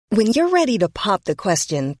When you're ready to pop the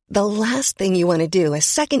question, the last thing you want to do is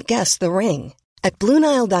second-guess the ring. At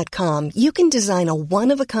BlueNile.com, you can design a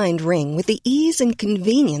one-of-a-kind ring with the ease and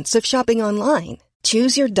convenience of shopping online.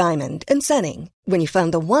 Choose your diamond and setting. When you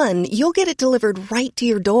find the one, you'll get it delivered right to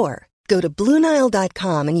your door. Go to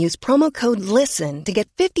BlueNile.com and use promo code LISTEN to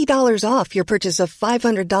get $50 off your purchase of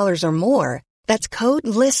 $500 or more. That's code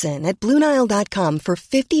LISTEN at BlueNile.com for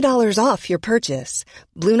 $50 off your purchase.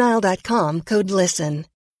 BlueNile.com, code LISTEN.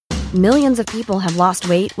 Millions of people have lost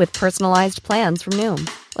weight with personalized plans from Noom.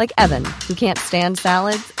 Like Evan, who can't stand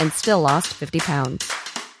salads and still lost 50 pounds.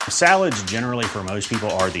 Salads generally for most people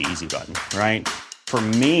are the easy button, right? For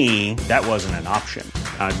me, that wasn't an option.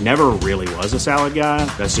 I never really was a salad guy.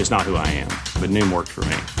 That's just not who I am. But Noom worked for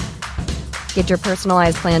me. Get your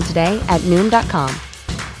personalized plan today at Noom.com.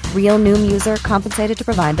 Real Noom user compensated to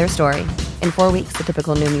provide their story. In 4 weeks, the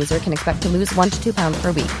typical Noom user can expect to lose 1 to 2 pounds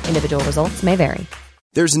per week. Individual results may vary.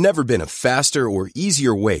 There's never been a faster or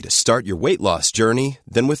easier way to start your weight loss journey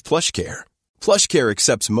than with PlushCare. PlushCare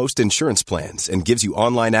accepts most insurance plans and gives you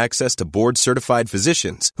online access to board-certified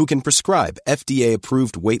physicians who can prescribe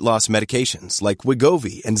FDA-approved weight loss medications like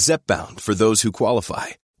Wegovy and Zepbound for those who qualify.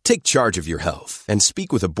 Take charge of your health and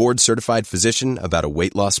speak with a board-certified physician about a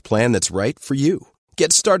weight loss plan that's right for you.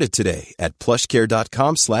 Get started today at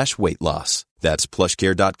plushcare.com/weightloss. That's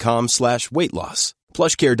plushcare.com/weightloss.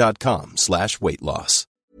 plushcare.com/weightloss.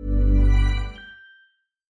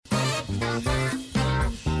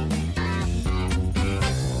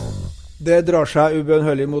 Det drar seg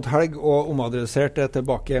ubønnhørlig mot helg, og Omadressert er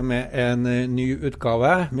tilbake med en ny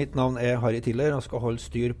utgave. Mitt navn er Harry Tiller og skal holde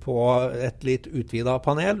styr på et litt utvidet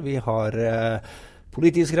panel. Vi har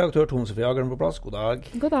politisk redaktør Tone Sofie Aglen på plass. God dag.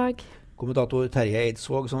 God dag. Kommentator Terje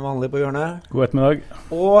Eidsvåg som vanlig på hjørnet. God ettermiddag.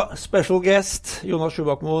 Og special guest Jonas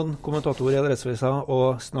Sjubakmoen, kommentator i Adresseavisa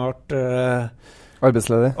og snart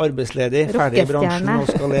arbeidsledig, ferdig i bransjen og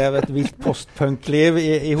skal leve et vilt postpunk-liv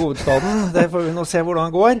i hovedstaden. Det får vi nå se hvordan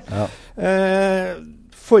det går. Ja.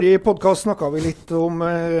 Forrige podcast snakket vi litt om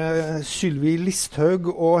Sylvi Listhaug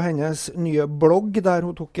og hennes nye blogg, der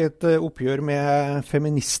hun tok et oppgjør med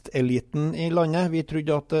feministeliten i landet. Vi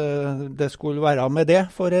trodde at det skulle være med det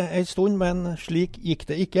for en stund, men slik gikk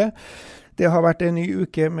det ikke. Det har vært en ny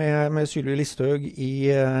uke med Sylvi Listhaug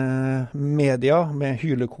i media, med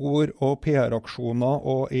hylekor og PR-aksjoner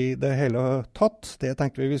og i det hele tatt. Det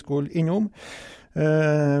tenkte vi skulle innom.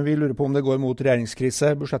 Vi lurer på om det går mot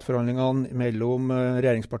regjeringskrise. Budsjettforhandlingene mellom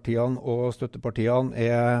regjeringspartiene og støttepartiene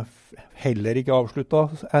er heller ikke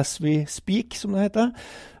avsluttet as we speak, som det heter.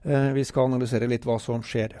 Vi skal analysere litt hva som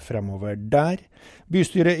skjer fremover der.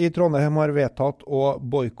 Bystyret i Trondheim har vedtatt å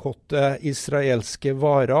boykotte israelske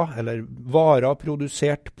varer, eller varer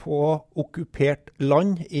produsert på okkupert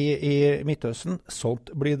land i Midtøsten.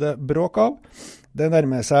 Sånt blir det bråk av. Det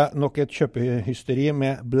nærmer seg nok et kjøpehysteri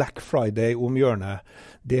med Black Friday om hjørnet.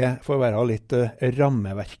 Det får være litt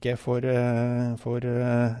rammeverket for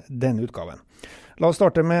denne utgaven. La oss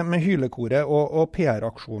starte med hylekoret og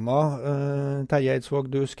PR-aksjoner. Terje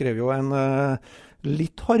Eidsvåg, du skrev jo en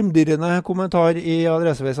litt harmdirrende kommentar i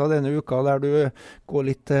Adresseavisa denne uka, der du går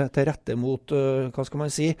litt til rette mot, hva skal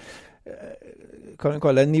man si, kan vi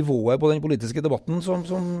kalle det nivået på den politiske debatten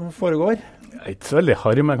som foregår? Ikke så veldig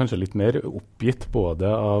harm, men kanskje litt mer oppgitt både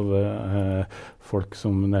av folk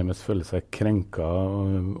som nærmest føler seg krenka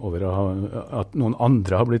over at noen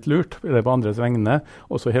andre har blitt lurt, eller på andres vegne,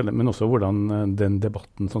 men også hvordan den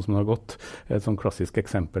debatten sånn som den har gått, er et sånn klassisk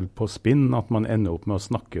eksempel på spinn, at man ender opp med å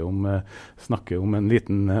snakke om en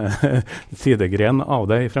liten sidegren av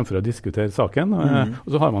det, fremfor å diskutere saken.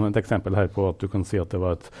 Og så har man et eksempel her på at du kan si at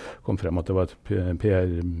kom frem at det var et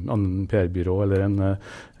PR-byrå eller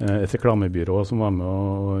et reklamebyrå som var med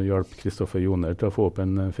å hjelpe Kristoffer Joner til å få opp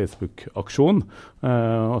en Facebook-aksjon.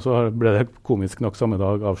 Og så ble det komisk nok samme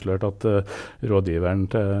dag avslørt at rådgiveren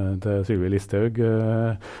til Sylvi Listhaug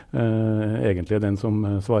egentlig er den som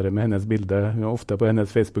svarer med hennes bilde, ofte på hennes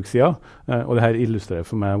Facebook-sida. Og det her illustrerer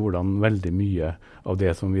for meg hvordan veldig mye av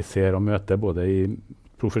det som vi ser og møter både i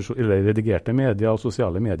redigerte medier og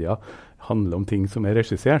sosiale medier handler om ting som er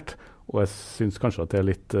regissert. Og jeg synes kanskje at det er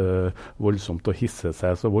litt voldsomt å hisse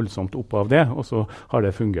seg så voldsomt opp av det, og så har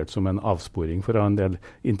det fungert som en avsporing for en del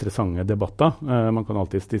interessante debatter. Man kan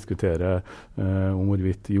alltid diskutere om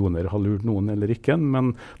hvorvidt Joner har lurt noen eller ikke,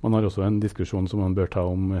 men man har også en diskusjon som man bør ta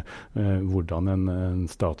om hvordan en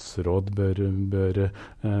statsråd bør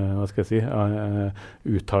hva skal jeg si,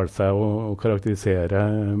 uttale seg og karakterisere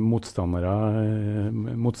motstandere.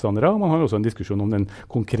 Man har også en diskusjon om den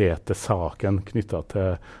konkrete saken knyttet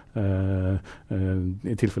til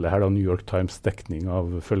i tilfellet her da New York Times dekning av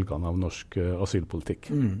følgene av norsk asylpolitikk.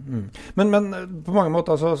 Men på mange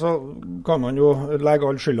måter så kan man jo legge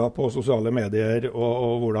all skylda på sosiale medier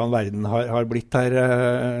og hvordan verden har blitt her.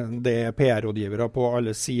 Det er PR-rådgivere på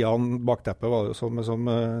alle sidene. Bakteppet var det jo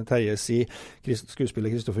som Terje sier,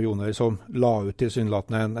 skuespiller Kristoffer Joner som la ut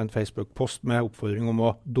tilsynelatende en Facebook-post med oppfordring om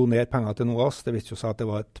å donere penger til NOAS. Det viste jo seg at det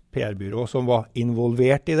var et PR-byrå som var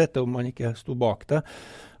involvert i dette, om man ikke sto bak det.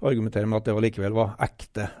 Argumenterer med at det likevel var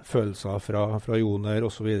ekte følelser fra Joner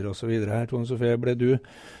og så videre og så videre. Her, Tone Sofie, ble du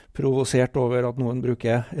provosert over at noen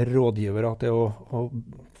bruker rådgivere til å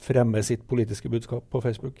fremme sitt politiske budskap på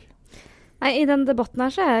Facebook? Nei, i den debatten her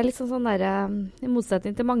så er jeg litt sånn der, i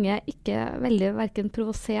motsetning til mange, ikke veldig hverken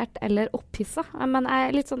provosert eller opphisset. Men jeg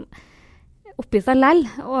er litt sånn opphisset lell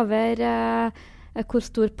over hvor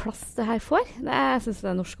stor plass det her får. Jeg synes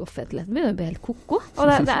det norske offentligheten begynner å bli helt koko. Og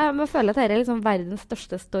jeg føler at dette er liksom verdens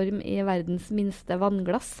største storm i verdens minste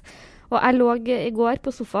vannglass. Og jeg lå i går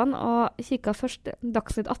på sofaen og kikket først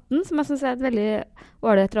Dagsnytt 18, som jeg synes er et veldig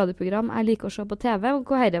ålreit radioprogram. Jeg liker å se på TV, og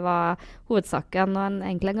hvor dette var hovedsaken og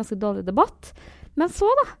egentlig en ganske dårlig debatt. Men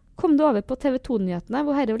så da kom det over på TV 2-nyhetene,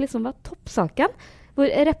 hvor dette liksom var toppsaken,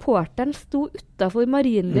 hvor reporteren sto utenfor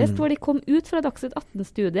Marienlyst, hvor de kom ut fra Dagsnytt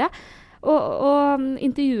 18-studiet, og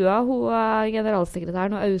intervjuet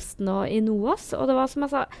generalsekretæren og Austen og i NOAS, og det var som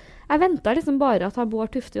jeg sa, jeg ventet liksom bare at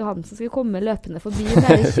Bård Tufte Johansen skulle komme løpende forbi med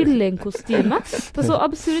det kyllingkostymet, for så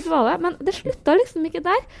absurd var det, men det sluttet liksom ikke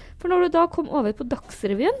der, for når du da kom over på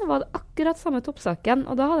Dagsrevyen, var det akkurat samme toppsaken,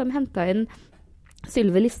 og da hadde de hentet inn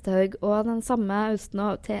Sylvi Listhaug og den samme Austen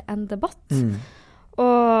til en debatt.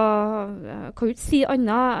 Og jeg kan jo ikke si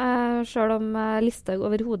annet, selv om Listhaug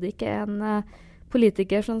overhodet ikke er en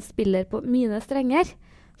politiker som spiller på mine strenger,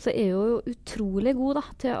 så er jo utrolig god da,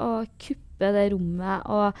 til å kuppe det rommet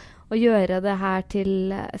og gjøre det her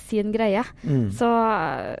til sin greie. Så,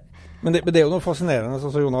 men det er jo noe fascinerende,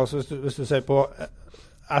 altså, Jonas, hvis du ser på.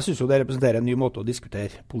 Jeg synes jo det representerer en ny måte å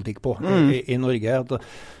diskutere politikk på i Norge. At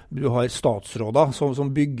du har statsråder som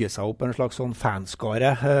bygger seg opp en slags sånn fanskare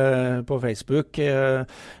på Facebook,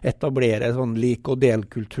 etablerer sånn lik- og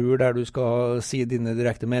delkultur der du skal si dine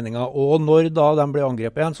direkte meninger. Og når da de blir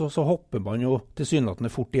angrepet igjen, så hopper man jo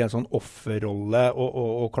tilsynelatende fort i en sånn offerrolle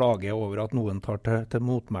og klager over at noen tar til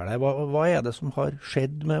motmæle. Hva er det som har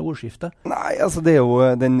skjedd med ordskiftet? Nei, altså det er jo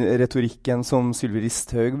den retorikken som Sylvi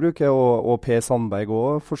Listhaug bruker, og Per Sandberg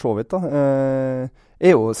også, for så vidt da,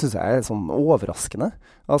 er jo, synes jeg, er sånn overraskende.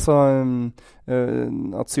 Altså,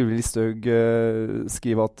 at Sylvi Listhaug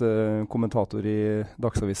skriver at kommentator i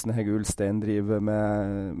Dagsavisen Hege Ulstein driver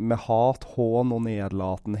med hat, hån og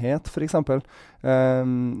nedlatenhet, for eksempel.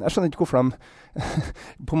 Jeg skjønner ikke hvorfor de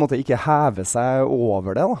på en måte ikke hever seg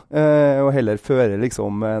over det, da. Og heller fører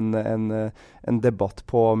liksom en debatt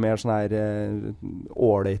på mer sånn her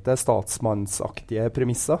ålreite, statsmannsaktige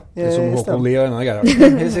premisser. Det er som Håkon Lie og Einar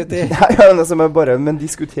Gerhardsen. Ja, men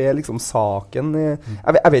diskutere liksom saken,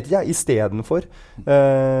 jeg vet ikke, i stedet for.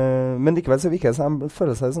 Men likevel så virker det som de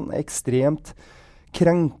føler seg sånn ekstremt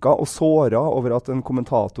krenka og såra over at en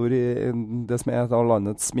kommentator i det som er et av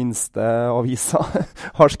landets minste aviser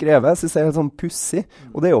har skrevet. Så det er helt sånn pussig.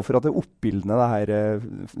 Og det er jo for at det oppbildende det her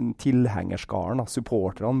tilhengerskaren,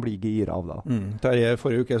 supporterne blir gira av det.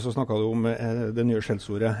 Forrige uke så snakket du om det nye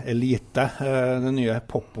skjellsordet elite. Det nye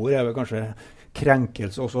popord er vel kanskje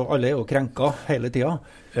krenkelse også. Alle er jo krenka hele tiden.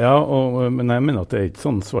 Ja, men jeg mener at det er ikke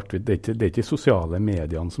sånn svart-hvitt. Det er ikke sosiale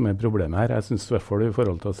mediene som er problemet her. Jeg synes i hvert fall i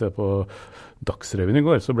forhold til å se på Dagsrevyen i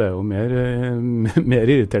går, så ble jeg jo mer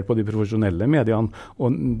irritert på de profesjonelle mediene,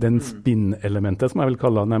 og den spinn-elementet som jeg vil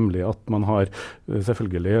kalle, nemlig at man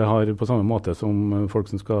selvfølgelig har på samme måte som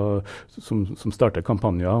folk som starter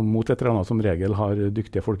kampanjer mot et eller annet, som regel har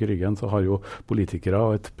dyktige folk i ryggen, så har jo politikere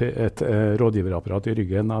og et rådgiverapparat i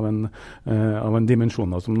ryggen av en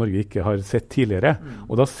dimensjoner som Norge ikke har sett tidligere.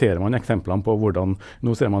 Og da ser man eksemplene på hvordan,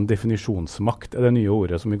 nå ser man definisjonsmakt, er det nye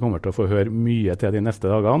ordet som vi kommer til å få høre mye til de neste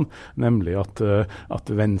dagene, nemlig at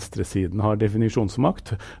venstresiden har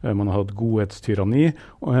definisjonsmakt, man har hatt godhetstyranni,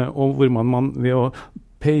 og hvor man ved å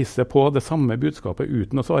peise på det samme budskapet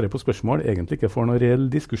uten å svare på spørsmål, egentlig ikke får noen reell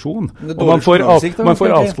diskusjon. Og man får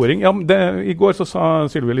avsporing. Ja, i går så sa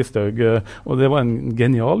Sylvi Listhaug, og det var en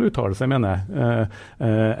genial uttalelse, mener jeg.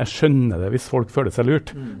 Jeg skjønner det hvis folk føler seg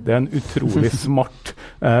lurt. Det er en utrolig smart,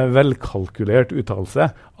 velkalkulert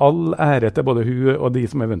uttalelse. All ære til både hun og de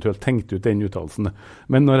som eventuelt tenkte ut den uttalelsen.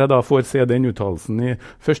 Men når jeg da får se den uttalelsen i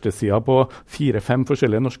første sida på 4-5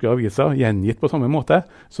 forskjellige norske aviser, gjengitt på samme måte,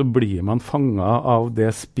 så blir man fanget av det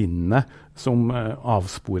spinnet som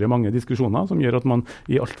avsporer mange diskusjoner, som gjør at man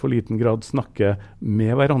i alt for liten grad snakker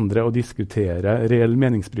med hverandre og diskuterer reell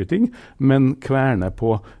meningsbryting, men kverner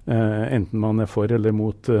på enten man for eller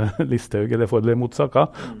mot Listhaug eller for eller mot saker,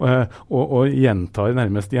 og gjentar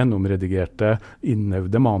nærmest gjennomredigerte,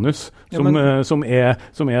 innøvde manus, som er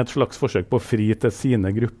et slags forsøk på å fri til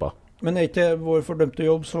sine grupper. Men er ikke vår fordømte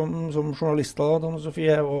jobb som journalister, Tone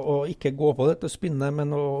Sofie, å ikke gå på dette spinnet, men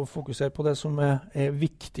å fokusere på det som er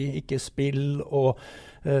viktig, ikke spill og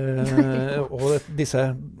disse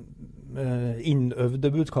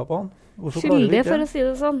innøvde budskapene? Skyldig, for å si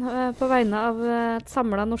det sånn, på vegne av et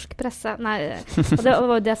samlet norsk presse. Nei, og det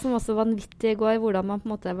var jo det som også var vanvittig i går, hvordan man på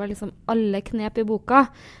en måte var liksom alle knep i boka.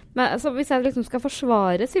 Men så hvis jeg liksom skal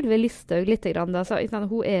forsvare Sylvi Listhaug litt, da, så,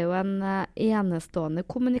 hun er jo en enestående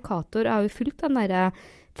kommunikator. Jeg har jo fulgt den der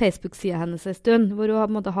Facebook-siden hennes en stund, hvor hun på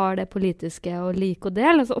en måte har det politiske og lik og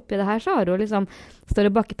del. Og så oppi det her så har hun liksom, står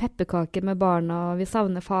og baker pepperkaker med barna, og vi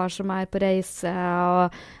savner far som er på reise,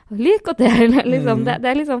 og lik og del. Liksom. Det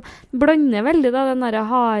er liksom, blander veldig da, den der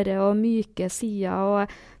harde og myke siden, og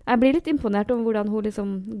jeg blir litt imponert over hvordan hun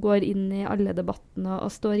liksom går inn i alle debattene og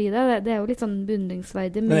står i det. Det er jo litt sånn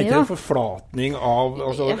beundringsverdig mye. Men er ikke en forflatning av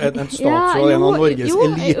en statsråd, en av Norges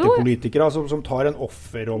elitepolitikere som tar en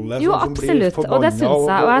offerrolle, som blir forbannet og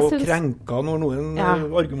krenket når noen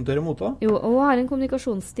argumenterer mot det? Jo, og hun har en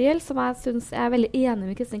kommunikasjonsstil som jeg synes er veldig enig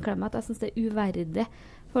med Kristin Clemet. Jeg synes det er uverdig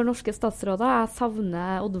for norske statsråder. Jeg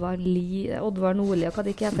savner Oddvar Nordli og hva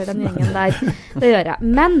det ikke heter, den gjengen der. Det gjør jeg.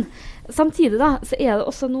 Men samtidig da, så er det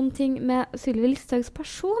også noen ting med Sylvi Listhaugs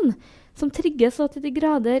person som trigger så til de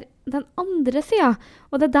grader den andre siden.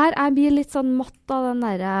 Og det der jeg blir litt sånn matt av den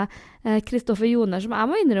der Kristoffer Joner, som jeg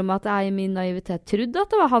må innrømme at jeg i min naivitet trodde at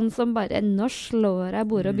det var han som bare nå slår jeg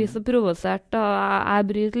bordet og blir så provosert, og jeg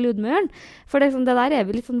bryter lydmuren. For det der er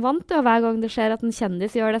vi litt sånn vant til, og hver gang det skjer at en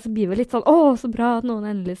kjendis gjør det, så blir vi litt sånn, så bra at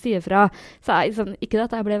noen endelig sier fra. Så jeg, sånn, ikke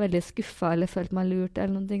at jeg ble veldig skuffet eller følte meg lurt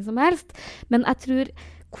eller noen ting som helst, men jeg tror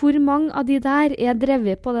hvor mange av de der er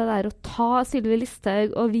drevet på det der å ta Sylvi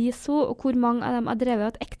Listhaug og vise henne, og hvor mange av dem er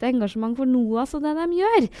drevet et ekte engasjement for noe av det de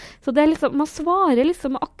gjør. Så det er liksom, man svarer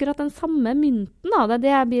liksom akkurat den samme mynten av det.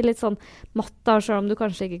 Det blir litt sånn matt da, selv om du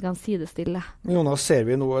kanskje ikke kan sidestille. Jonas, ser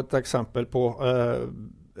vi nå et eksempel på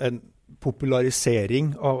en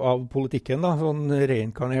popularisering av politikken, da, sånn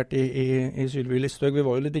reinkarnert i Sylvi Listhaug. Vi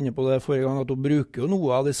var jo litt inne på det forrige gang, at hun bruker jo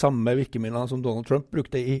noe av de samme virkemidlene som Donald Trump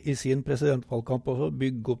brukte i sin presidentvalgkamp, og så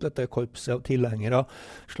bygge opp dette korpset av tilhengere,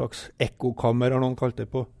 slags ekkokammer har noen kalt det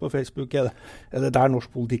på Facebook. Er det der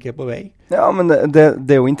norsk politikk er på vei? Ja, men det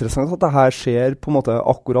er jo interessant at det her skjer på en måte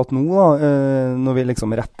akkurat nå, da, når vi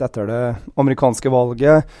liksom rett etter det amerikanske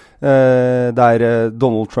valget, der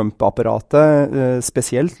Donald Trump-apparatet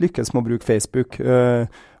spesielt lykkes med å bruke Facebook,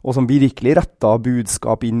 og som virkelig rettet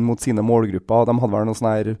budskap inn mot sine målgrupper. De hadde vel noen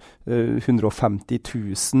sånne her 150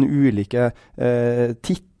 000 ulike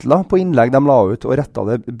titler på innlegg de la ut, og rettet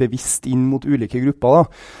det bevisst inn mot ulike grupper. Da.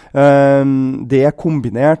 Det er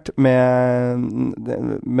kombinert med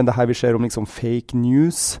det her vi ser om liksom fake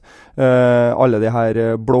news, alle de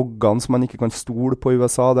her bloggene som man ikke kan stole på i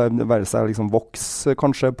USA, det være seg liksom Vox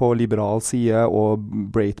kanskje på liberal side, og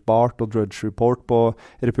Breitbart og Drudge Report på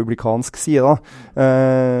republikansk side,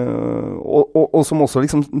 og som også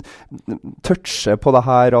liksom toucher på det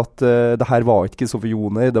her at det her var ikke Kristoffer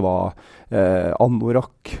Joner, det var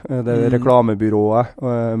Anorak, det reklamebyrået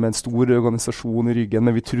med en stor organisasjon i ryggen,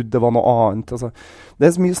 men vi trodde det var noe annet. Altså, det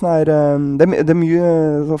er så mye sånn her, det er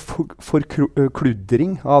mye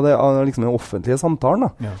forkludring av liksom den offentlige samtalen,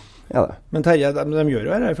 da. Ja. Ja, men Terje, de gjør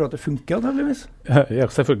jo det for at det funker, antageligvis. Ja,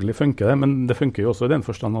 selvfølgelig funker det, men det funker jo også i den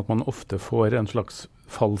forstand at man ofte får en slags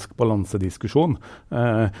falsk balansediskusjon.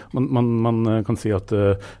 Man kan si at,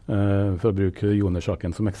 for å bruke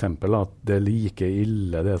Joner-saken som eksempel, at det er like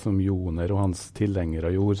ille det som Joner og hans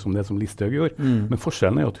tilhengere gjorde som det som Listhaug gjorde. Men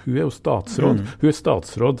forskjellen er at hun er jo statsråd. Hun er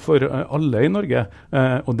statsråd for alle i Norge,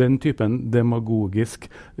 og den typen demagogisk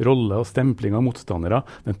rolle og stempling av motstandere,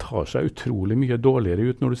 den tar seg utrolig mye dårligere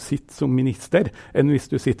ut når du sitter som minister, enn hvis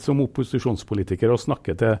du sitter som opposisjonspolitiker og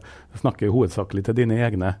snakker hovedsakelig til dine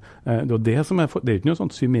egne. Det er ikke noe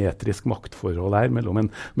sånt symmetrisk maktforhold her mellom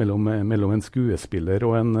en skuespiller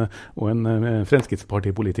og en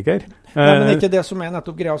Fremskrittspartipolitiker. Men er ikke det som er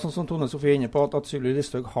nettopp greia, sånn som Tone Sofie er inne på, at Sylvi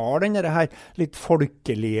Listhaug har den her litt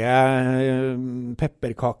folkelige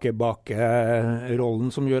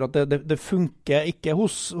pepperkakebake-rollen som gjør at det funker ikke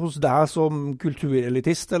hos deg som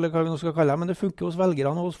kulturelitist, eller hva vi nå skal kalle det, men det funker hos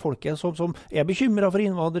velgerne og hos folket som er bekymret for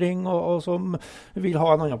innvandring og som vil ha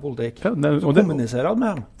en annen politikk. Ja, så kommuniserer med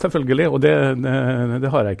dem. Selvfølgelig, og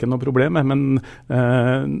det har jeg ikke noe problem med, men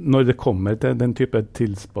når det kommer til den type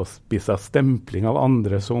tilspisset stempling av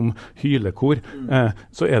andre som hylekor,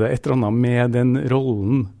 så er det et eller annet med den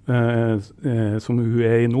rollen som hun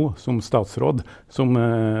er i nå, som statsråd, som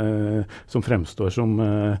fremstår som,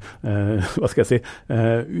 hva skal jeg si,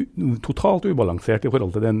 totalt ubalansert i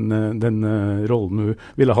forhold til den rollen hun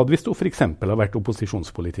ville hatt hvis hun for eksempel har vært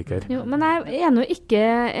opposisjonspolitiker. Jo, men jeg er nå ikke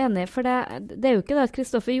enig, for det er jo ikke det at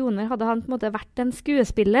Kristoffer Joner hadde han på en måte vært en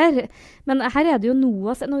skuespiller, men her er det jo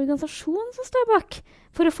NOAS, en organisasjon som står bak,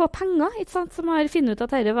 for å få penger, ikke sant? Som har funnet ut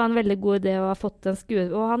at dette var en veldig god idé og har fått en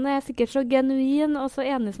skuespiller. Og han er sikkert så genuin og så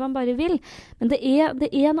enig som han bare vil. Men det er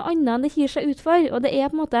noe annet enn det gir seg ut for. Og det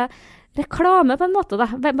er på en måte reklame på en måte, da.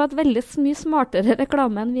 Et veldig mye smartere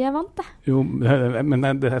reklame enn vi er vant til. Jo, men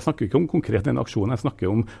jeg snakker ikke om konkret den aksjonen. Jeg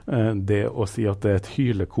snakker om det å si at det er et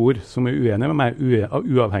hylekor som er uenig med meg,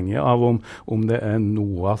 uavhengig av om det er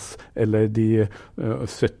NOAS eller de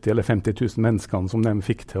 70 eller 50 000 menneskene som de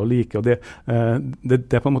fikk til å like. Og det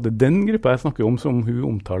er på en måte den gruppa jeg snakker om, som hun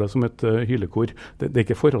omtaler som et hylekor. Det er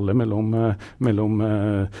ikke forholdet mellom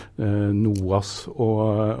NOAS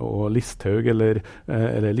og Listhaug eller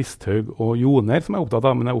Listhaug og Joner som jeg er opptatt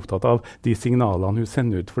av, men jeg er opptatt av de signalene hun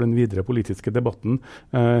sender ut for den videre politiske debatten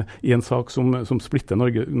i en sak som splitter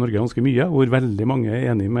Norge ganske mye, hvor veldig mange er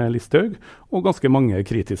enige med Listhaug, og ganske mange er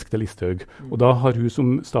kritiske til Listhaug. Og da har hun som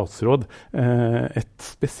statsråd et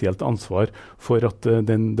spesielt ansvar for at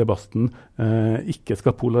den debatten ikke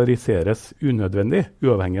skal polariseres unødvendig,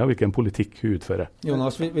 uavhengig av hvilken politikk hun utfører.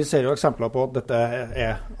 Jonas, vi ser jo eksempler på at dette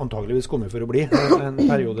er antageligvis kommet for å bli en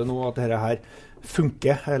periode nå, at dette her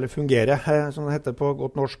fungerer, som det heter på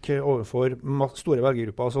godt norsk, overfor store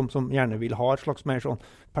velgergrupper som gjerne vil ha et slags mer sånn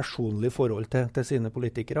personlig forhold til sine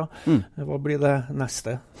politikere. Hva blir det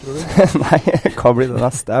neste, tror du? Nei, hva blir det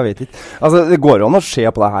neste? Jeg vet ikke. Altså, det går an å se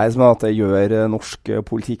på det her som at det gjør norsk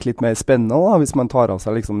politikk litt mer spennende, da, hvis man tar av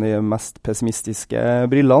seg liksom de mest pessimistiske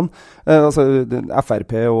brillene.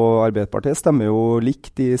 FrP og Arbeiderpartiet stemmer jo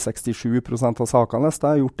likt i 67% av sakene, jeg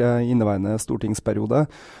har gjort det i inneværende stortingsperiode.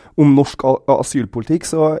 Om norsk asylpolitikk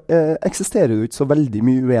så eksisterer det ikke så veldig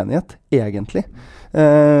mye uenighet, egentlig.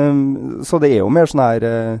 Så det er jo mer sånn her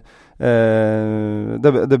det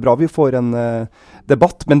er bra vi får en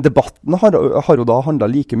debatt, men debatten har jo da handlet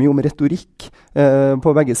like mye om retorikk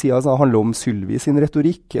på begge sider. Så det handler om Sylvi sin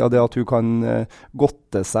retorikk, det at hun kan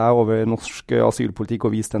godte seg over norsk asylpolitikk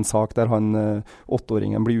og vise en sak der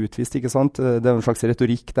 8-åringen blir utvist, ikke sant? Det er en slags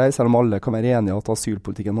retorikk der, selv om alle kan være enige at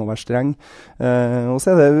asylpolitikken må være streng. Og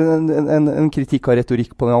så er det en kritikk av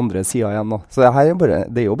retorikk på den andre siden igjen, da. Så det er jo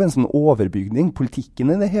bare en sånn overbygning.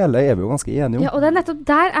 Politikken i det hele er vi jo ganske enige om. Ja, og det er nettopp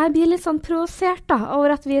der jeg blir litt sånn provosert da,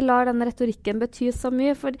 over at vi lar den retorikken bety så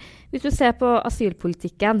mye. For hvis du ser på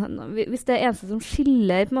asylpolitikken, hvis det eneste som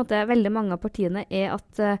skiller på en måte veldig mange av partiene er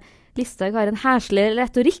at Listhaug har en herselig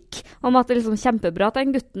retorikk om at det er liksom kjempebra at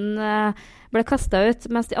den gutten ble kastet ut,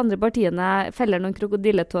 mens de andre partiene feller noen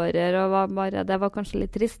krokodilletårer, og det var kanskje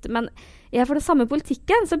litt trist. Men for det samme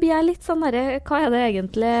politikken, så blir jeg litt sånn der, hva er det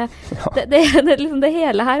egentlig? Ja. Det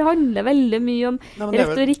hele her handler veldig mye om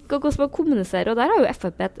retorikk og hvordan man kommuniserer, og der har jo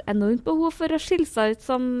FrP et enormt behov for å skille seg ut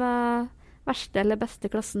som verste eller beste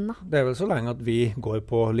klassen, da. Det er vel så lenge at vi går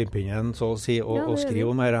på limpinnen, så å si, og skriver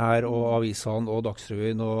om dette her, og avisene, og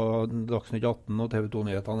Dagsrevyen, og Dagsnytt 18, og TV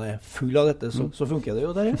 2-nyhetene er full av dette, så funker det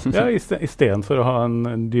jo der. Ja, i stedet for å ha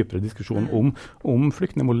en dypere diskusjon om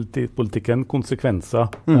flyktningpolitikken, konsekvenser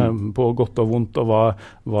på godt og vondt, og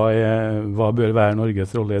hva bør være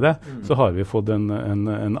Norges rolle i det, så har vi fått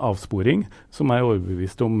en avsporing som jeg er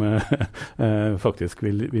overbevist om faktisk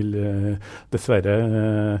vil dessverre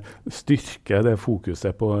styrke det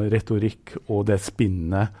fokuset på retorikk og det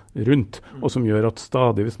spinnet rundt, og som gjør at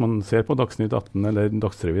stadig, hvis man ser på Dagsnytt 18 eller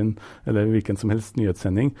Dagsrevyen eller hvilken som helst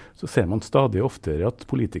nyhetssending, så ser man stadig oftere at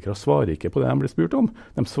politikere svarer ikke på det de blir spurt om.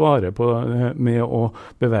 De svarer med å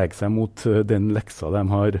bevege seg mot den leksa de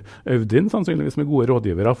har øvd inn, sannsynligvis med gode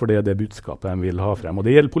rådgivere, for det er det budskapet de vil ha frem. Og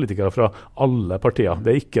det gjelder politikere fra alle partier.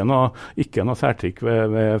 Det er ikke noe særtrykk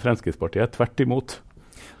ved Fremskrittspartiet, tvert imot.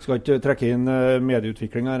 Skal ikke trekke inn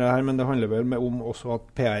medieutvikling her, men det handler vel om også at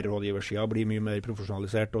PR-rådgiversiden blir mye mer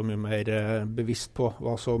profesjonalisert og mye mer bevisst på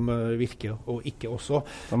hva som virker og ikke også.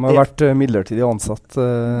 De har vært midlertidig ansatt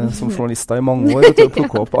som journalister i mange år til å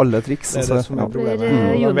plukke opp alle triks. Det er det som er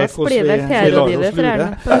problemet. Jonas blir vel PR-rådgiver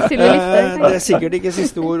for Sylvi Listhaug. Det er sikkert ikke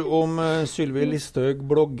siste ord om Sylvi Listhaug,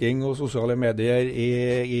 blogging og sosiale medier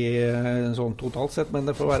i sånn totalt sett, men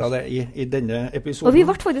det får være det i denne episoden. Og vi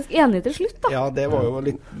ble faktisk enige til slutt, da. Ja, det var jo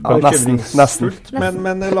litt nesten.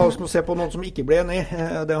 Men la oss nå se på noen som ikke ble enig.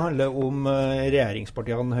 Det handler om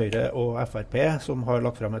regjeringspartiene Høyre og FrP, som har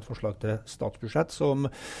lagt frem et forslag til statsbudsjett som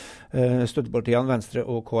støttepartiene Venstre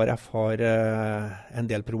og KrF har en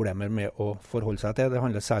del problemer med å forholde seg til. Det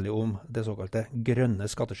handler særlig om det såkalte grønne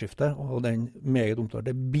skatteskiftet og den meget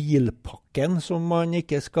omtalte bilpakken som man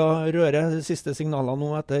ikke skal røre. De siste signalene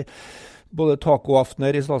nå etter både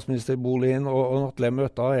tacoaftener i statsministerboligen og nattlige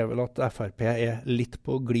møter er vel at FrP er litt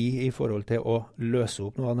på glid i forhold til å løse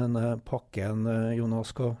opp noe av denne pakken.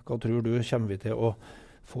 Jonas, hva tror du? Kommer vi til å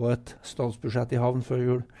få et statsbudsjett i havn før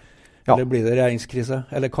jul? Ja. Eller blir det regjeringskrise?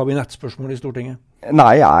 Eller kabinettspørsmål i Stortinget?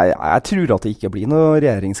 Nei, jeg tror at det ikke blir noe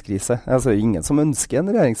regjeringskrise. Altså, ingen som ønsker en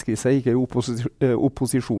regjeringskrise, ikke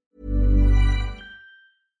opposisjon.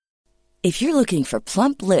 If you're looking for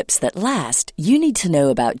plump lips that last, you need to know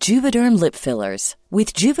about Juvederm lip fillers.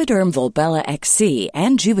 With Juvederm Volbella XC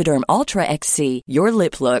and Juvederm Ultra XC, your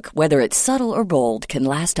lip look, whether it's subtle or bold, can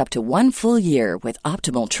last up to 1 full year with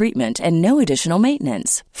optimal treatment and no additional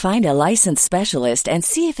maintenance. Find a licensed specialist and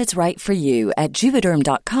see if it's right for you at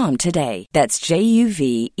Juvederm.com today. That's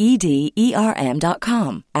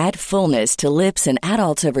JUVEDERM.com. Add fullness to lips in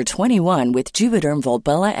adults over 21 with Juvederm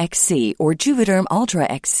Volbella XC or Juvederm Ultra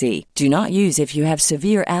XC. Do not use if you have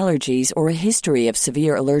severe allergies or a history of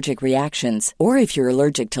severe allergic reactions, or if you're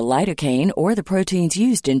allergic to lidocaine or the proteins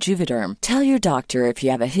used in Juvederm. Tell your doctor if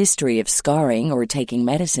you have a history of scarring or taking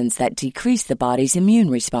medicines that decrease the body's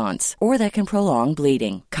immune response or that can prolong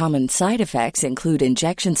bleeding. Common side effects include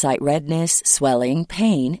injection site redness, swelling,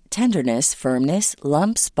 pain, tenderness, firmness,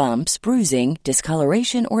 lumps, bumps, bruising,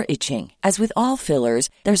 discoloration, or itching. As with all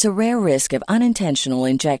fillers, there's a rare risk of unintentional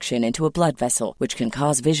injection into a blood vessel, which can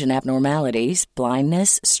cause vision abnormalities,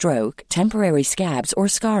 blindness, stroke, temporary scabs, or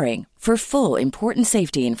scarring. For full, important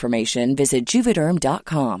safety information, visit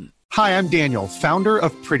Juvederm.com. Hi, I'm Daniel, founder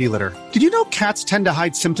of Pretty Litter. Did you know cats tend to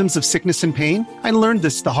hide symptoms of sickness and pain? I learned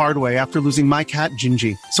this the hard way after losing my cat,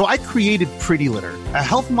 Gingy. So I created Pretty Litter, a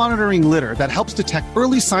health monitoring litter that helps detect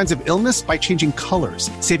early signs of illness by changing colors,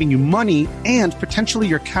 saving you money and potentially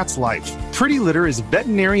your cat's life. Pretty Litter is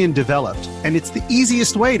veterinarian developed, and it's the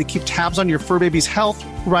easiest way to keep tabs on your fur baby's health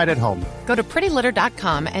right at home. Go to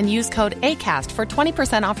prettylitter.com and use code ACAST for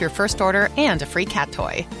 20% off your first order and a free cat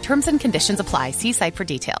toy. Terms and conditions apply. See site for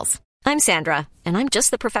details. I'm Sandra, and I'm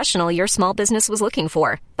just the professional your small business was looking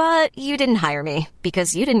for. But you didn't hire me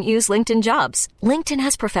because you didn't use LinkedIn Jobs. LinkedIn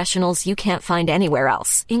has professionals you can't find anywhere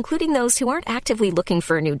else, including those who aren't actively looking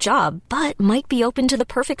for a new job, but might be open to the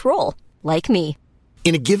perfect role, like me.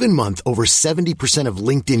 In a given month, over 70% of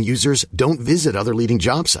LinkedIn users don't visit other leading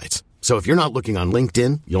job sites. So if you're not looking on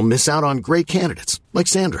LinkedIn, you'll miss out on great candidates like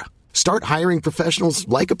Sandra. Start hiring professionals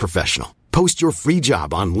like a professional. Post your free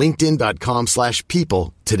job on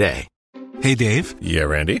linkedin.com/people today. Hey, Dave. Yeah,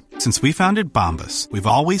 Randy. Since we founded Bombas, we've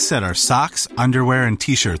always said our socks, underwear, and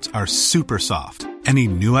T-shirts are super soft. Any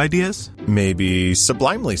new ideas? Maybe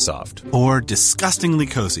sublimely soft. Or disgustingly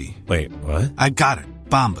cozy. Wait, what? I got it.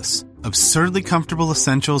 Bombas. Absurdly comfortable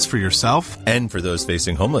essentials for yourself and for those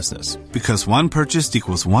facing homelessness. Because one purchased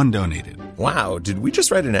equals one donated. Wow, did we just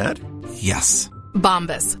write an ad? Yes.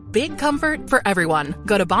 Bombas. Big comfort for everyone.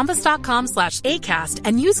 Go to bombas.com/ACAST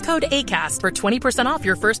and use code ACAST for 20% off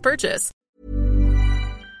your first purchase.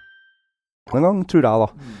 En gang, tror jeg da.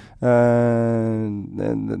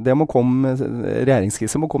 Det må komme,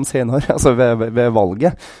 regjeringskrise må komme senere, altså ved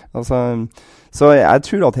valget. Altså, så jeg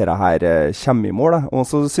tror at dette her kommer i mål. Og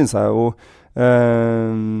så synes jeg jo,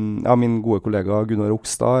 ja, min gode kollega Gunnar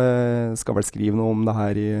Okstad skal vel skrive noe om det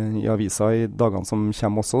her i avisa i dagene som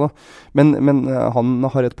kommer også da. Men han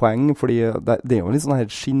har et poeng, fordi det er jo en litt sånn her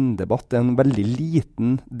skinndebatt. Det er en veldig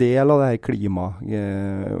liten del av det her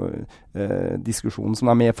klimadiskusjonen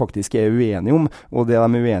som de faktisk er uenige om, og det de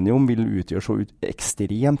er uenige om vil utgjøre så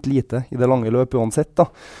ekstremt lite i det lange løp uansett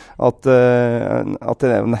da. At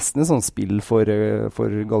det er nesten en sånn spill for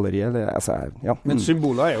galleriet. Altså, ja. Men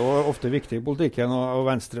symboler er jo ofte viktig i politikken, og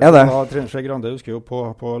Venstre, Trine Skei Grande husker jo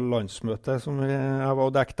på landsmøtet som jeg var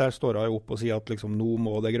og dekket, der står jeg opp og sier at liksom, nå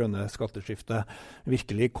må det grønne skatteskiftet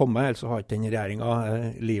virkelig komme, ellers har ikke den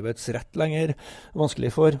regjeringen livets rett lenger.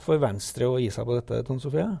 Vanskelig for Venstre å gi seg på dette, Tone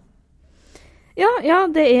Sofie? Ja,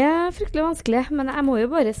 det er fryktelig vanskelig, men jeg må jo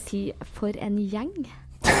bare si for en gjeng.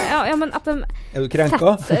 Ja, men at de er du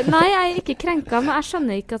krenka? Nei, jeg er ikke krenka, men jeg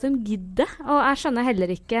skjønner ikke at de gidder, og jeg skjønner heller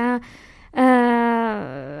ikke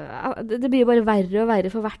det blir bare verre og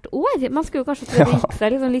verre for hvert år. Man skulle jo kanskje tro det gikk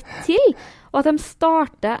seg liksom litt til, og at de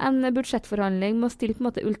starter en budsjettforhandling med å stille på en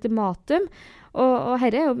måte ultimatum. Og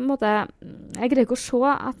her jo på en måte, jeg greier ikke å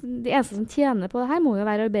se at de eneste som tjener på det her må jo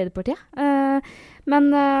være Arbeiderpartiet. Men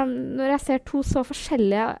når jeg ser to så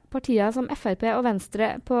forskjellige partier som FrP og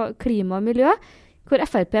Venstre på klima og miljø, hvor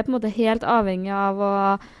FrP på en måte er helt avhengig av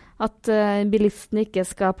at bilisten ikke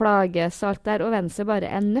skal plages og alt der, og Venstre bare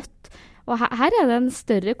er nødt. Og her det en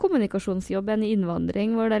større kommunikasjonsjobb enn i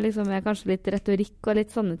innvandring, hvor det liksom er kanskje litt retorikk og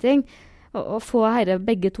litt sånne ting. Og få herre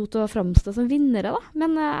begge to til å framstå som vinnere, da.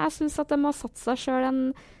 Men jeg synes at de har satt seg selv en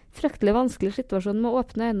fryktelig vanskelig situasjon med å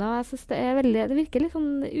åpne øynene, og jeg synes det virker litt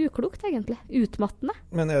sånn uklokt, egentlig. Utmattende.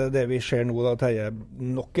 Men det vi ser nå, da, Terje,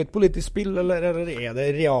 nok et politisk spill, eller det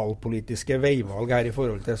realpolitiske veivalg her i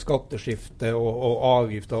forhold til skatteskifte og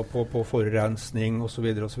avgifter på forurensning osv.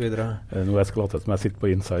 osv.? Nå eskalatet som jeg sitter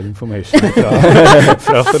på inside information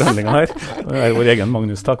fra forhandlingene her. Det vår egen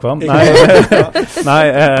Magnus Takvam. Nei,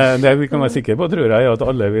 det vi kan være sikre på, tror jeg, at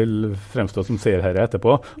alle vil fremstå som seierherre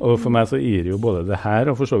etterpå. Og for meg så gir jo både det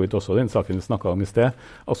her, og for så vidt også den saken vi snakket om i sted,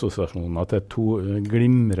 assosiasjoner til to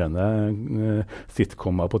glimrende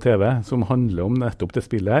sitcomer på TV, som handler om nettopp det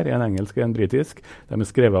spillet her, en engelsk og en britisk. De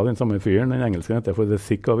skrevet av den samme fyren. Den engelske heter For the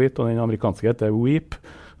Sick of It, og den amerikanske heter Weep.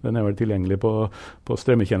 Den vel tilgjengelig på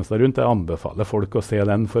strømmetjenester rundt. Jeg anbefaler folk å se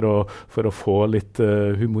den for å få litt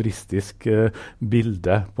humoristisk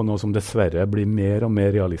bilde på noe som dessverre blir mer og mer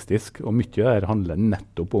realistisk. Og mye der handler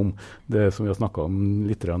nettopp om det som vi har snakket om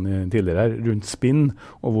litt tidligere her, rundt spinn,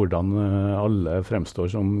 og hvordan alle fremstår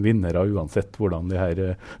som vinnere uansett hvordan det her,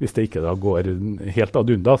 hvis det ikke da går helt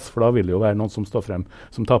ad undas, for da vil det jo være noen som står frem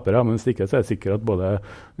som tapere. Men hvis det ikke så er det sikkert at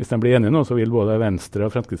hvis de blir enige nå, så vil både Venstre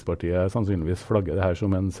og Fremskrittspartiet sannsynligvis flagge det her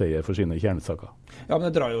som en seier for sine kjernesaker. Ja, men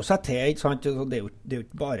det drar jo seg til, ikke sant? Det er jo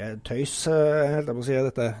ikke bare tøys, helt jeg må si,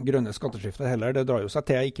 dette grønne skatteskiftet heller. Det drar jo seg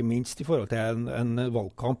til, ikke minst i forhold til en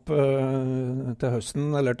valgkamp til høsten,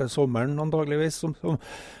 eller til sommeren antageligvis.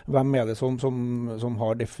 Hvem er det som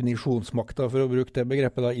har definisjonsmakta, for å bruke det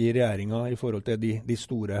begrepet da, i regjeringen i forhold til de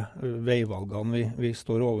store veivalgene vi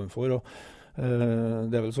står overfor, og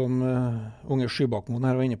det vel som unge Skybakmoen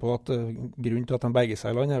her var inne på, at grunnen til at de berger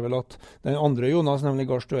seg i land er vel at den andre Jonas, nemlig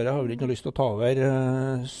Gahr Støre, har vel ikke noe lyst til å ta over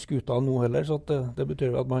skuta nå heller, så det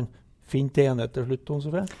betyr at man finner til enighet til slutt, Tom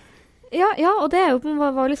Sofie? Ja, og det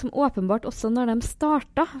var liksom åpenbart også når de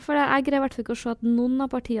startet, for jeg greier i hvert fall ikke å se at noen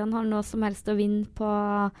av partiene har noe som helst å vinne på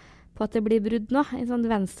at det blir brudd nå.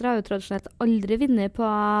 Venstre har jo tradisjonelt aldri vunnet på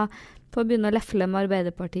å begynne å lefle med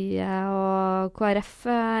Arbeiderpartiet, og KrF,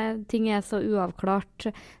 ting er så uavklart.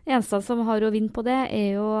 Det eneste som har å vinne på det,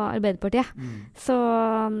 er jo Arbeiderpartiet. Så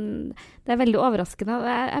det er veldig overraskende.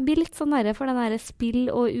 Jeg blir litt sånn nære for den der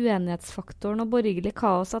spill- og uenighetsfaktoren og borgerlig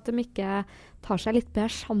kaos, at de ikke tar seg litt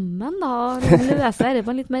mer sammen da, og løser det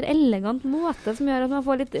på en litt mer elegant måte, som gjør at man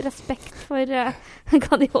får litt respekt for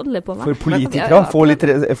hva de holder på med. For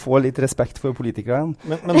politikere, få litt respekt for politikere.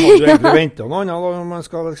 Men må du egentlig vente noe annet da, om man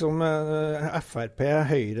skal liksom FrP,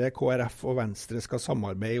 Høyre, KrF og Venstre skal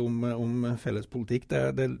samarbeide om felles politikk?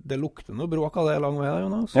 Det lukter noe bråk av det lang vei da,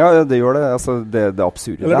 Jonas? Ja, det gjør det. Altså, det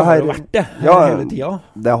absurde. Eller det har jo vært det hele tiden.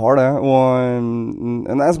 Det har det.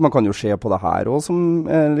 Og man kan jo se på det her også,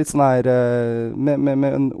 som litt sånn her med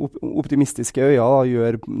en optimistiske øyne da,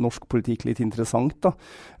 gjør norsk politikk litt interessant da.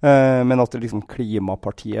 Men at det liksom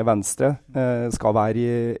klimapartiet Venstre skal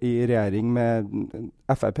være i regjering med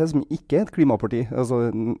FrP, som ikke er et klimaparti, altså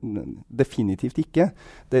definitivt ikke.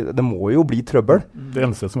 Det må jo bli trøbbel. Det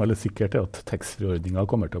eneste som er litt sikkert er at taxfree-ordningen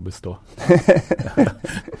kommer til å bestå.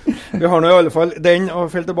 Vi har nå i alle fall den å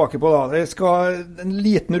felle tilbake på da. Det skal en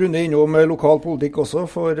liten runde innom lokal politikk også,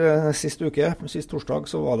 for sist torsdag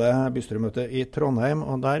så var det bystyremøte i Trondheim,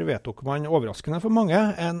 og der vedtok man overraskende for mange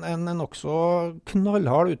en nokså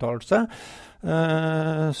knallhard uttalelse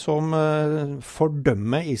som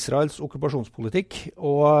fordømmer Israels okkupasjonspolitikk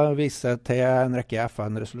og viser til en rekke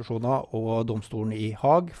FN-resolusjoner og domstolen i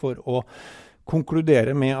Haag for å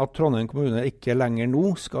konkludere med at Trondheim kommune ikke lenger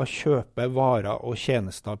nå skal kjøpe varer og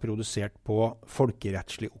tjenester produsert på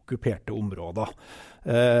folkerettslig okkuperte områder.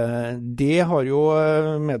 Det har jo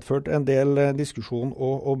medført en del diskusjon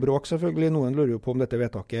og bråk selvfølgelig. Noen lurer jo på om dette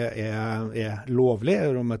vedtaket er lovlig,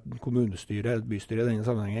 eller om et kommunestyre eller et bystyre i denne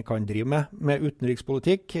sammenhengen kan drive med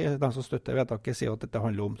utenrikspolitikk. De som støtter vedtaket sier at dette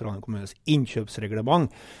handler om Trondheim kommunes innkjøpsreglement,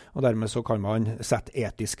 og dermed så kan man sette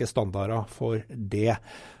etiske standarder for det.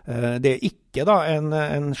 Det er ikke da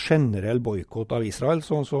en generell boykott av Israel,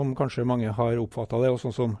 sånn som kanskje mange har oppfattet det, og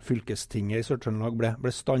sånn som fylkestinget i Sør-Trøndelag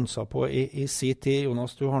ble stanset på i sin tid.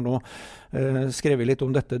 Jonas, du har nå skrevet litt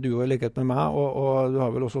om dette, du har likhet med meg, og du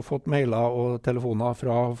har vel også fått mailer og telefoner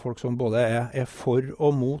fra folk som både er for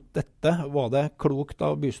og mot dette. Var det klokt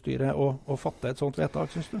av bystyret å fatte et sånt vedtak,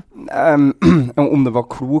 synes du? Om det var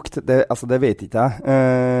klokt, det vet ikke jeg.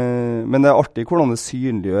 Men det er artig hvordan det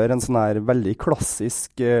synliggjør en sånn her veldig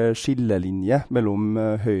klassisk skillelinje mellom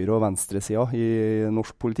høyre- og venstresida i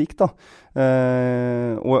norsk politikk, da.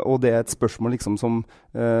 Og det er et spørsmål liksom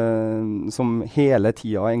som hele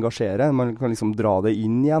tida engasjerer. Man kan liksom dra det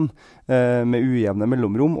inn igjen med ujevne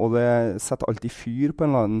mellomrom, og det setter alltid fyr på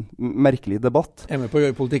en eller annen merkelig debatt. Jeg er med på å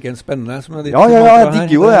gjøre politikken spennende, som er ditt Ja, jeg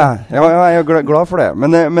digger jo det. Ja, jeg er glad for det.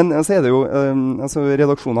 Men så er det jo,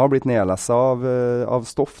 redaksjonen har blitt nedlesset av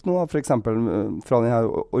stoff nå, for eksempel fra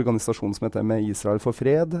denne organisasjonen som heter Med Israel for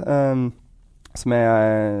fred, som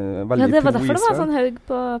er veldig pro-Israel. Ja, det var derfor det var sånn haug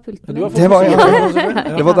på pulten.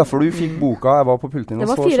 Det var derfor du fikk boka. Jeg var på pulten. Det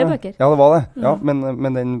var 4 bøker. Ja, det var det. Ja,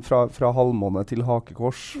 men den fra halvmåne til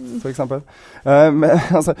hakekors, for eksempel.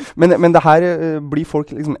 Men det her blir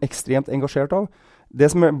folk liksom ekstremt engasjert av. Det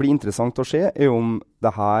som blir interessant å se, er om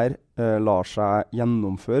det her lar seg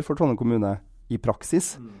gjennomføre for Trondheim kommune i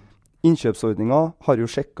praksis. Innkjøpsordningen har jo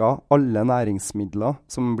sjekket alle næringsmidler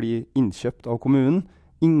som blir innkjøpt av kommunen.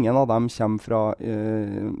 Ingen av dem kommer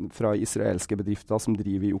fra israelske bedrifter som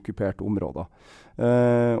driver i okkuperte områder.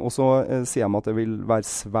 Og så sier de at det vil være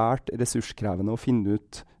svært ressurskrevende å finne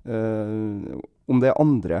ut om det er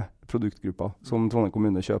andre produktgrupper som Trondheim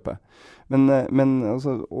kommune kjøper.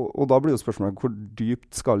 Og da blir jo spørsmålet hvor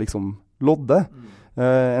dypt skal liksom lodde.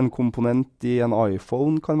 En komponent i en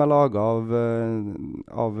iPhone kan være laget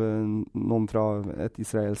av noen fra et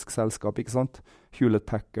israelsk selskap, ikke sant? Hewlett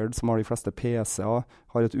Packard, som har de fleste PC-er,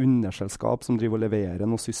 har et underselskap som driver og leverer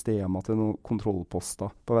noen systemer til noen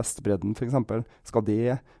kontrollposter på Vestbredden, for eksempel. Skal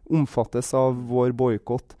det omfattes av vår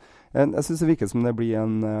boykott? Jeg synes det virker som det blir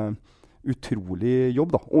en utrolig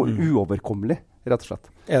jobb, da, og uoverkommelig, rett og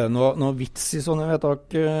slett. Er det noe vits i sånne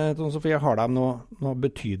vedtak, Tone Sofie? Har de noe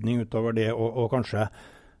betydning utover det å kanskje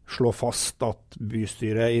slå fast at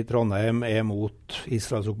bystyret i Trondheim er mot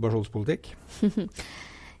Israels okkupasjonspolitikk?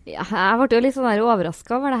 Ja, jeg ble jo litt sånn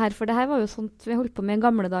overrasket over det her, for det her var jo sånt vi holdt på med i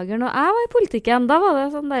gamle dager. Når jeg var i politikken, da var det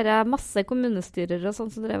sånn der masse kommunestyrer og sånn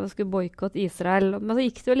som drev og skulle boykotte Israel. Men så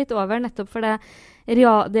gikk det jo litt over nettopp for det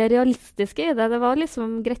realistiske i det. Det var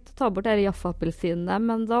liksom greit å ta bort de Jaffa-appelsinene,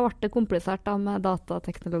 men da ble det komplisert da, med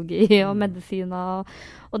datateknologi og medisiner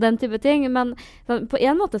og den type ting. Men på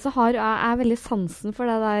en måte så har jeg veldig sansen for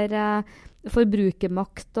det der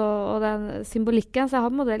forbrukermakt og den symbolikken, så jeg har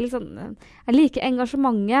på en måte litt sånn, jeg liker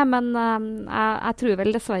engasjementet, men jeg tror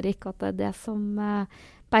vel dessverre ikke at det er det som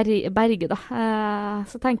berger da.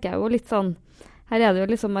 Så tenker jeg jo litt sånn, her er det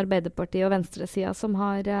jo liksom Arbeiderpartiet og venstresiden som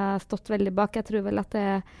har stått veldig bak. Jeg tror vel at det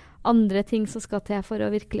er andre ting som skal til for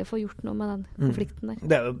å virkelig få gjort noe med den konflikten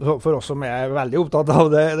der. For oss som er veldig opptatt av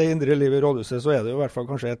det indre livet i rådhuset, så er det jo i hvert fall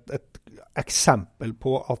kanskje et eksempel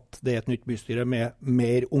på at det er et nytt bystyre med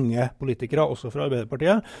mer unge politikere, også fra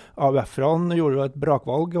Arbeiderpartiet. AUF-erne gjorde jo et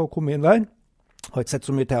brakvalg og kom inn der. Har ikke sett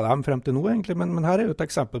så mye til dem frem til nå, egentlig, men her er jo et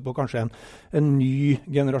eksempel på kanskje en ny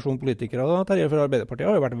generasjon politikere. Da. Terje fra Arbeiderpartiet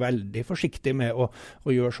har jo vært veldig forsiktig med å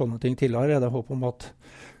gjøre sånne ting tidligere. Er det håp om at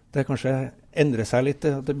det kanskje endrer seg litt,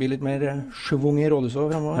 at det blir litt mer schwung i rådhuset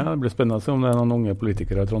fremover? Ja, det blir spennende å se om det er noen unge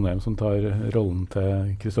politikere i Trondheim som tar rollen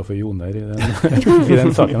til Kristoffer Joner i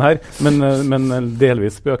den saken her. Men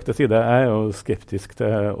delvis spøk til side. Jeg er jo skeptisk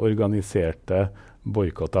til organiserte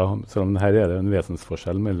boykotter, selv om her er det en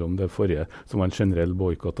vesensforskjell mellom det forrige, som var en generell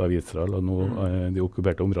boykott av Israel og nå de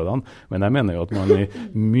okkuperte områdene. Men jeg mener jo at man i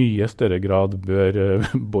mye større grad bør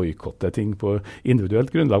boykotte ting på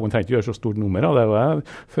individuelt grunnlag. Man trenger ikke gjøre så stort nummer av det, og jeg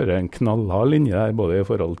fører en knallhard linje der, både i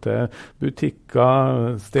forhold til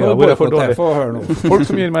butikker, steder hvor jeg får dårlig. Folk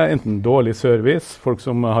som gir meg enten dårlig service, folk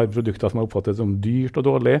som har produkter som er oppfattet som dyrt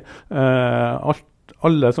og dårlig,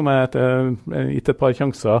 alle som er gitt et par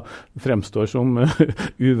sjanser fremstår som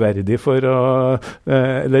uverdig for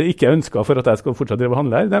eller ikke ønsker for at jeg skal fortsatt drive og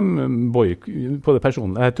handle her, på det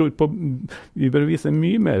personlige. Jeg tror vi bør vise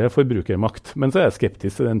mye mer forbrukermakt, men så er jeg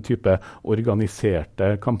skeptisk til den type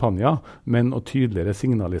organiserte kampanjer, men å tydeligere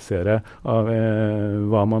signalisere av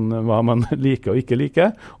hva man liker og ikke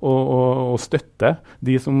liker, og støtte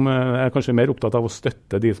de som er kanskje mer opptatt av å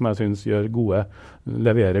støtte de som jeg synes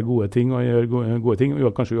leverer gode ting og gjør gode ting,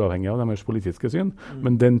 kanskje uavhengig av deres politiske syn.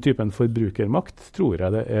 Men den typen forbrukermakt tror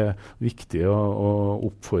jeg det er viktig å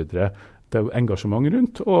oppfordre til engasjement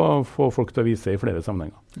rundt og få folk til å vise i flere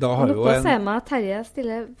sammenhenger. Da har jo Dere ser meg at Terje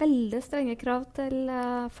stiller veldig strenge krav til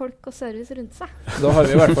folk og service rundt seg. Da har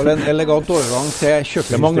vi I hvert fall en elegant overgang til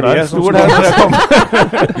kjøpehysteriet. Det mangler en stor der.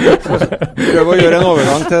 Prøv å gjøre en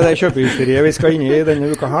overgang til det kjøpehysteriet vi skal inn I denne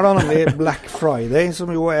uka her, da, nemlig Black Friday, som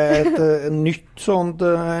jo et nytt sånt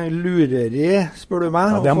lureri, spør du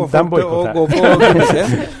meg. Ja, de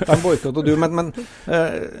boikotter du, men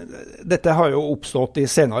dette har jo oppstått I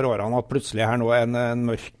senere årene, at plutselig her nå en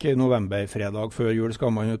mørk novemberfredag før jul skal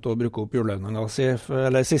man ut og bruke opp julelønninga si,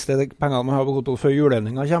 eller siste pengene man har gått opp før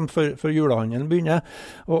julelønninga kommer, før julehandelen begynner,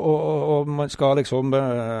 og man skal liksom,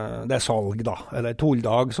 det salg da, eller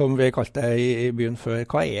toldag som vi kalte det I byen før.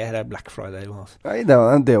 Hva det Black Friday, Jonas? Nei,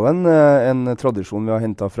 det jo en tradisjon vi har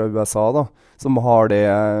hentet fra USA da, som har det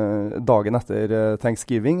dagen etter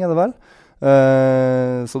Thanksgiving, det vel?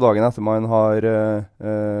 Så dagen etter man har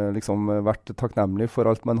liksom vært takknemlig for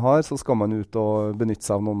alt man har, så skal man ut og benytte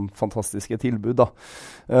seg av noen fantastiske tilbud da.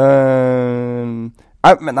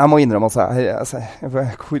 Men jeg må innrømme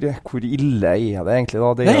hvor ille det egentlig da?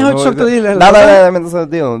 Nei, jeg har ikke sagt det ille. Nei, men altså,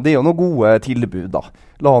 det jo noen gode tilbud da.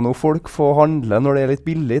 La noen folk få handle når det litt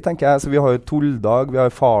billig, tenker jeg. Så vi har jo tulldag, vi har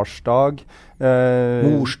farsdag,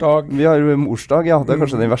 morsdag. Vi har morsdag, ja, det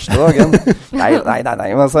kanskje den verste dagen. Nei,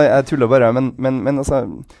 men altså, jeg tuller bare, men altså,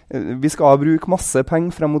 vi skal bruke masse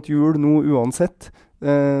penger frem mot jul nå uansett.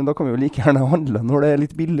 Da kan vi jo like gjerne handle når det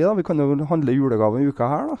litt billig da. Vi kan jo handle julegave I uka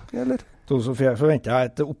her da, eller? Så Sofie, forventer jeg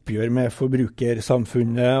et oppgjør med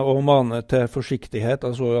forbrukersamfunnet og mane til forsiktighet.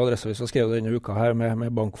 Altså Adresseavisen har skrevet denne uka her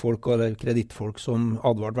med bankfolk eller kredittfolk som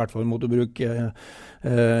advarte hvert fall mot å bruke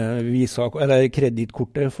visa eller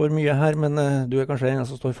kredittkortet for mye her, men du kanskje den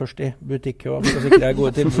som står først I butikk og skal sikre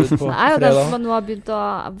gode tilbud på fredag. Nei, og det som man nå har begynt å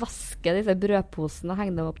vaske disse brødposene og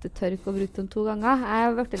henge dem opp til tørk og bruke dem 2 ganger. Jeg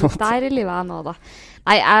har vært litt der I livet nå da.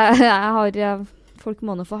 Nei, jeg har... Folk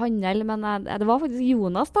må nå få handel, men det var faktisk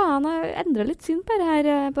Jonas da, han har endret litt syn på det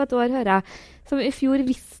her på et år, hører jeg, som I fjor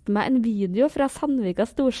viste meg en video fra Sandvika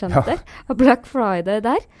Storsenter av Black Friday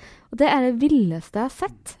der, og det det villeste jeg har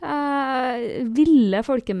sett. Ville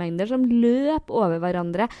folkemengder som løp over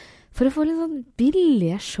hverandre for å få litt sånn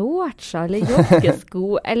billige shorts eller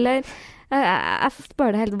joggesko, eller... Jeg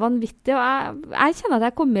spør det helt vanvittig, og jeg kjenner at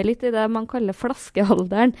jeg kommer litt I det man kaller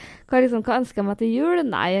flaskealderen. Hva ønsker jeg meg til jul?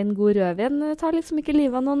 Nei, en god rødvin tar liksom ikke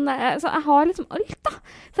livet av noen. Så jeg har liksom alt da.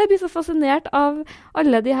 Så jeg blir så fascinert av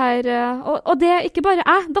alle de her, og det ikke bare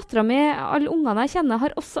jeg, datteren min, alle ungene jeg kjenner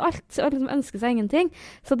har også alt, og liksom ønsker seg ingenting.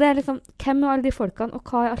 Så det liksom, hvem alle de folkene, og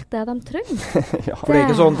hva alt det de trenger? Ja, for det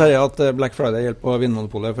ikke sånn, Terje, at Black Friday hjelper på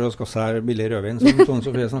Vinmonopolet for å skaffe seg billig rødvin, som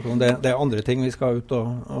Sofie snakker om. Det andre ting vi skal ut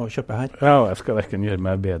og kjøpe her. Ja, og jeg skal hverken gjøre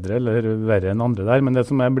meg bedre eller verre enn andre der, men det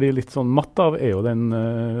som jeg blir litt sånn matt av jo den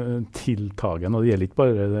tiltagen, og det gjelder ikke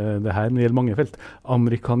bare det her, men det gjelder mange felt,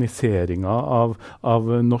 amerikaniseringen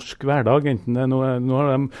av norsk hverdag. Enten det,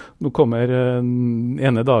 nå kommer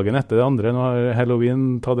ene dagen etter det andre, nå har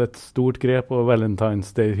Halloween tatt et stort grep og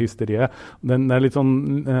Valentine's Day-hysteriet. Den litt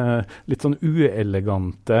sånn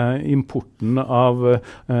uelegante importen av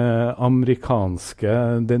amerikanske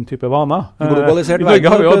den type vaner. Globalisert Norge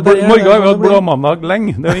har jo hatt blåmandag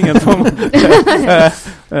lenge. Det ingen som...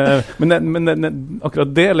 men akkurat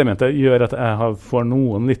det elementet gjør at jeg får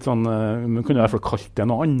noen litt sånn... Man kunne I hvert fall kalt det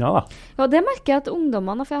noe annet, da. Ja, det merker jeg at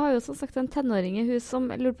ungdommene, for jeg har jo som sagt en tenåring I hus som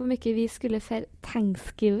lurer på om ikke vi skulle feire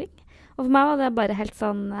Thanksgiving. Og for meg var det bare helt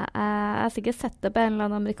sånn... Jeg har sikkert sett det på en eller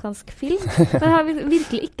annen amerikansk film, men jeg har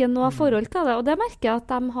virkelig ikke noe forhold til det. Og det merker jeg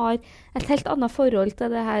at de har et helt annet forhold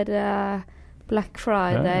til det her... Black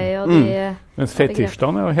Friday og de... Mens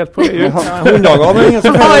fetisjdagen jo helt på... Hunddagene ingen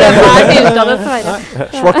som feirer.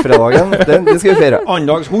 Svartfredagen, det skal vi feire.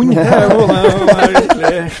 Andagshund, det jo noe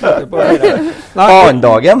virkelig slutter på å feire.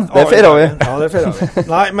 Andagen, det feirer vi. Ja, det feirer vi.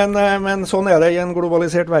 Nei, men sånn det I en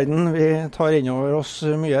globalisert verden. Vi tar inn over oss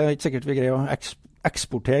mye. Ikke sikkert vi greier å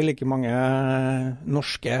eksportere like mange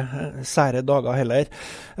norske sære dager heller.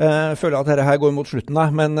 Føler at dette her går mot slutten,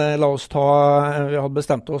 men la oss ta, vi hadde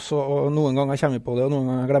bestemt oss, og noen ganger kommer vi på det, og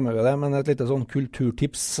noen ganger glemmer vi det, men et lite sånn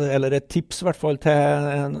kulturtips, eller et tips I hvert fall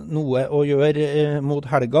til noe å gjøre mot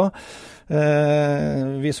helga.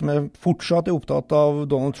 Vi som fortsatt opptatt av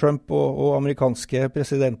Donald Trump og amerikanske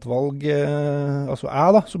presidentvalg, altså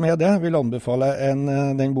jeg da, som det, vil anbefale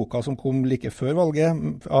den boka som kom like før valget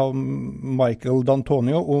av Michael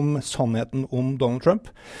D'Antonio om sannheten om Donald Trump,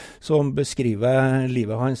 som beskriver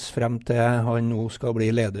livet hans frem til han nå skal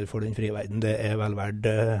bli leder for den frie verden. Det vel verdt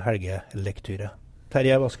helgelektyre.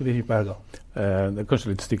 Terje, hva skal vi finne på helga? Det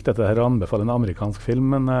kanskje litt stygt dette her å anbefale en amerikansk film,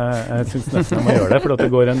 men jeg synes nesten jeg må gjøre det, for det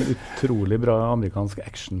går en utrolig bra amerikansk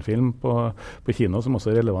actionfilm på kino, som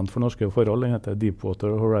også er relevant for norske forhold. Den heter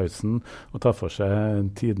Deepwater Horizon, og tar for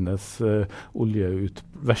seg tidenes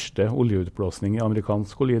verste oljeutblåsning i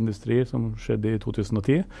amerikansk oljeindustri, som skjedde i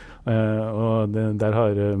 2010. Og der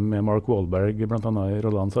har, med Mark Wahlberg blant annet i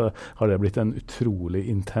rollene, så har det blitt en utrolig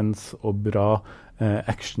intens og bra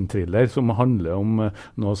action-thriller som handler om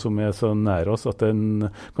noe som er så nær oss at den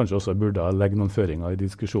kanskje også burde legge noen føringer i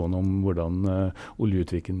diskusjonen om hvordan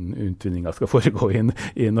oljeutvinninga skal foregå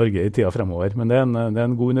i Norge i tida fremover. Men det er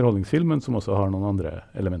en god underholdningsfilm, men som også har noen andre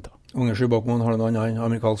elementer. Unge Sjubakmoen, har du noen annen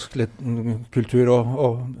amerikansk kultur å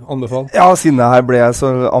anbefale? Ja, siden her ble jeg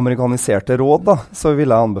så amerikaniserte råd, da, så vil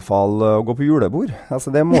jeg anbefale å gå på julebord.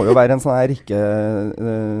 Altså, det må jo være en sånn her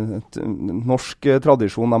norsk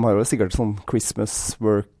tradisjon. De har jo sikkert sånn Christmas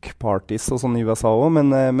work parties og sånn i USA også,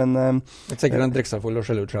 men det er sikkert en drikke seg full og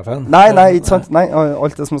skjelle ut sjefen? Nei, ikke sant? Nei,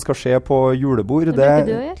 alt det som skal skje på julebord,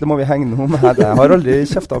 det må vi hegne om. Jeg har aldri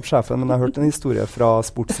kjeftet opp sjefen, men jeg har hørt en historie fra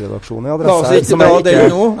sportsredaksjonen i Adresse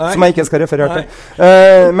som jeg ikke skal referere til.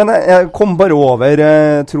 Men jeg kom bare over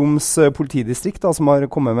Troms politidistrikt, da, som har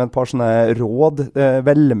kommet med et par sånne råd,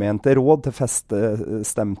 velmente råd til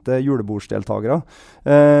feststemte julebordsdeltagere.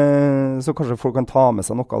 Så kanskje folk kan ta med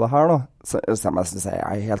seg noe av det her, da. Så jeg synes jeg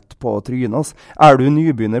er helt på trynet. Altså. Er du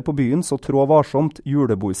nybegynner på byen, så trå varsomt.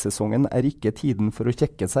 Julebordsesongen er ikke tiden for å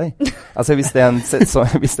kjekke seg. Altså, hvis det er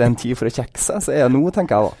en tid for å kjekke seg, så er det noe,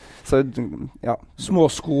 tenker jeg da. Så, ja.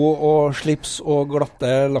 Småsko og slips og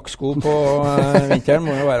glatte lakksko på vinteren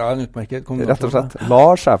må jo være en utmerket kombinasjon. Rett og slett. La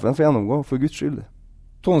sjefen få gjennomgå, for Guds skyld.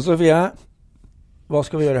 Tone Sofie, hva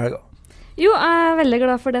skal vi gjøre her da? Jo, jeg er veldig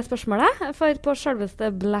glad for det spørsmålet, for på selveste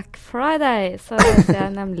Black Friday så reiser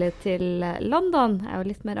jeg nemlig til London. Jeg er jo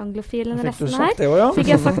litt mer anglofil enn resten her. Fikk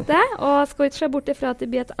jeg sagt det, og skal ikke se bort ifra at det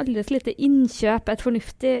blir et aldri lite innkjøp, et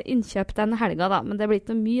fornuftig innkjøp den helga da, men det blir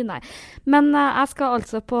ikke noe mye, nei. Men jeg skal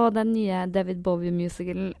altså på den nye David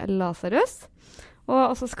Bowie-musicalen Lazarus,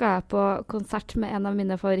 og så skal jeg på konsert med en av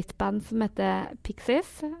mine favorittband som heter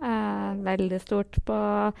Pixies. Veldig stort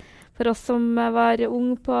for oss som var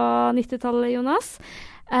ung på 90-tallet, Jonas.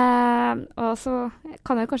 Og så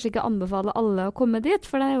kan jeg kanskje ikke anbefale alle å komme dit,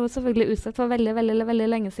 for det er jo selvfølgelig utsatt for veldig, veldig, veldig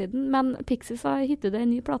lenge siden. Men Pixies har gitt ut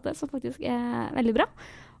en ny plate som faktisk er veldig bra.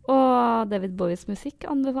 Og David Bowies musikk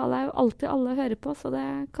anbefaler jeg jo alltid alle å høre på, så det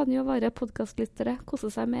kan jo være podcastlyttere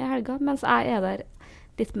kose seg med i helga, mens jeg er der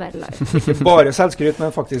litt mer live. Ikke bare selvskryt,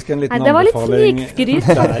 men faktisk en liten anbefaling. Nei, det var litt snikskryt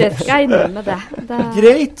faktisk, jeg er innom med det.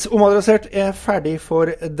 Greit, Omadressert er ferdig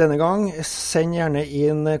for denne gang. Send gjerne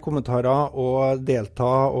inn kommentarer og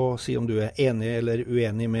delta og si om du er enig eller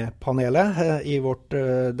uenig med panelet i vårt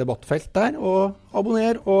debattfelt der, og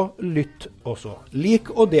abonner og lytt også.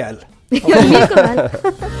 Lik og del. Ja, lik og del.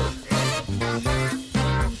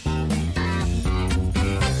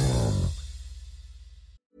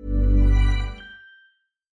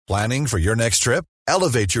 Planning for your next trip?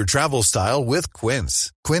 Elevate your travel style with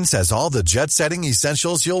Quince. Quince has all the jet-setting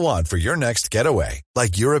essentials you'll want for your next getaway,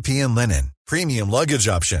 like European linen, premium luggage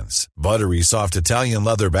options, buttery soft Italian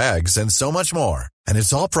leather bags, and so much more. And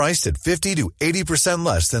it's all priced at 50 to 80%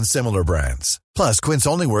 less than similar brands. Plus, Quince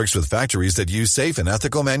only works with factories that use safe and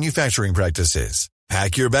ethical manufacturing practices.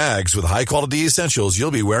 Pack your bags with high-quality essentials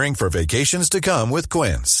you'll be wearing for vacations to come with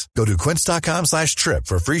Quince. Go to quince.com/trip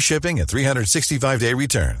for free shipping and 365-day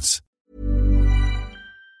returns.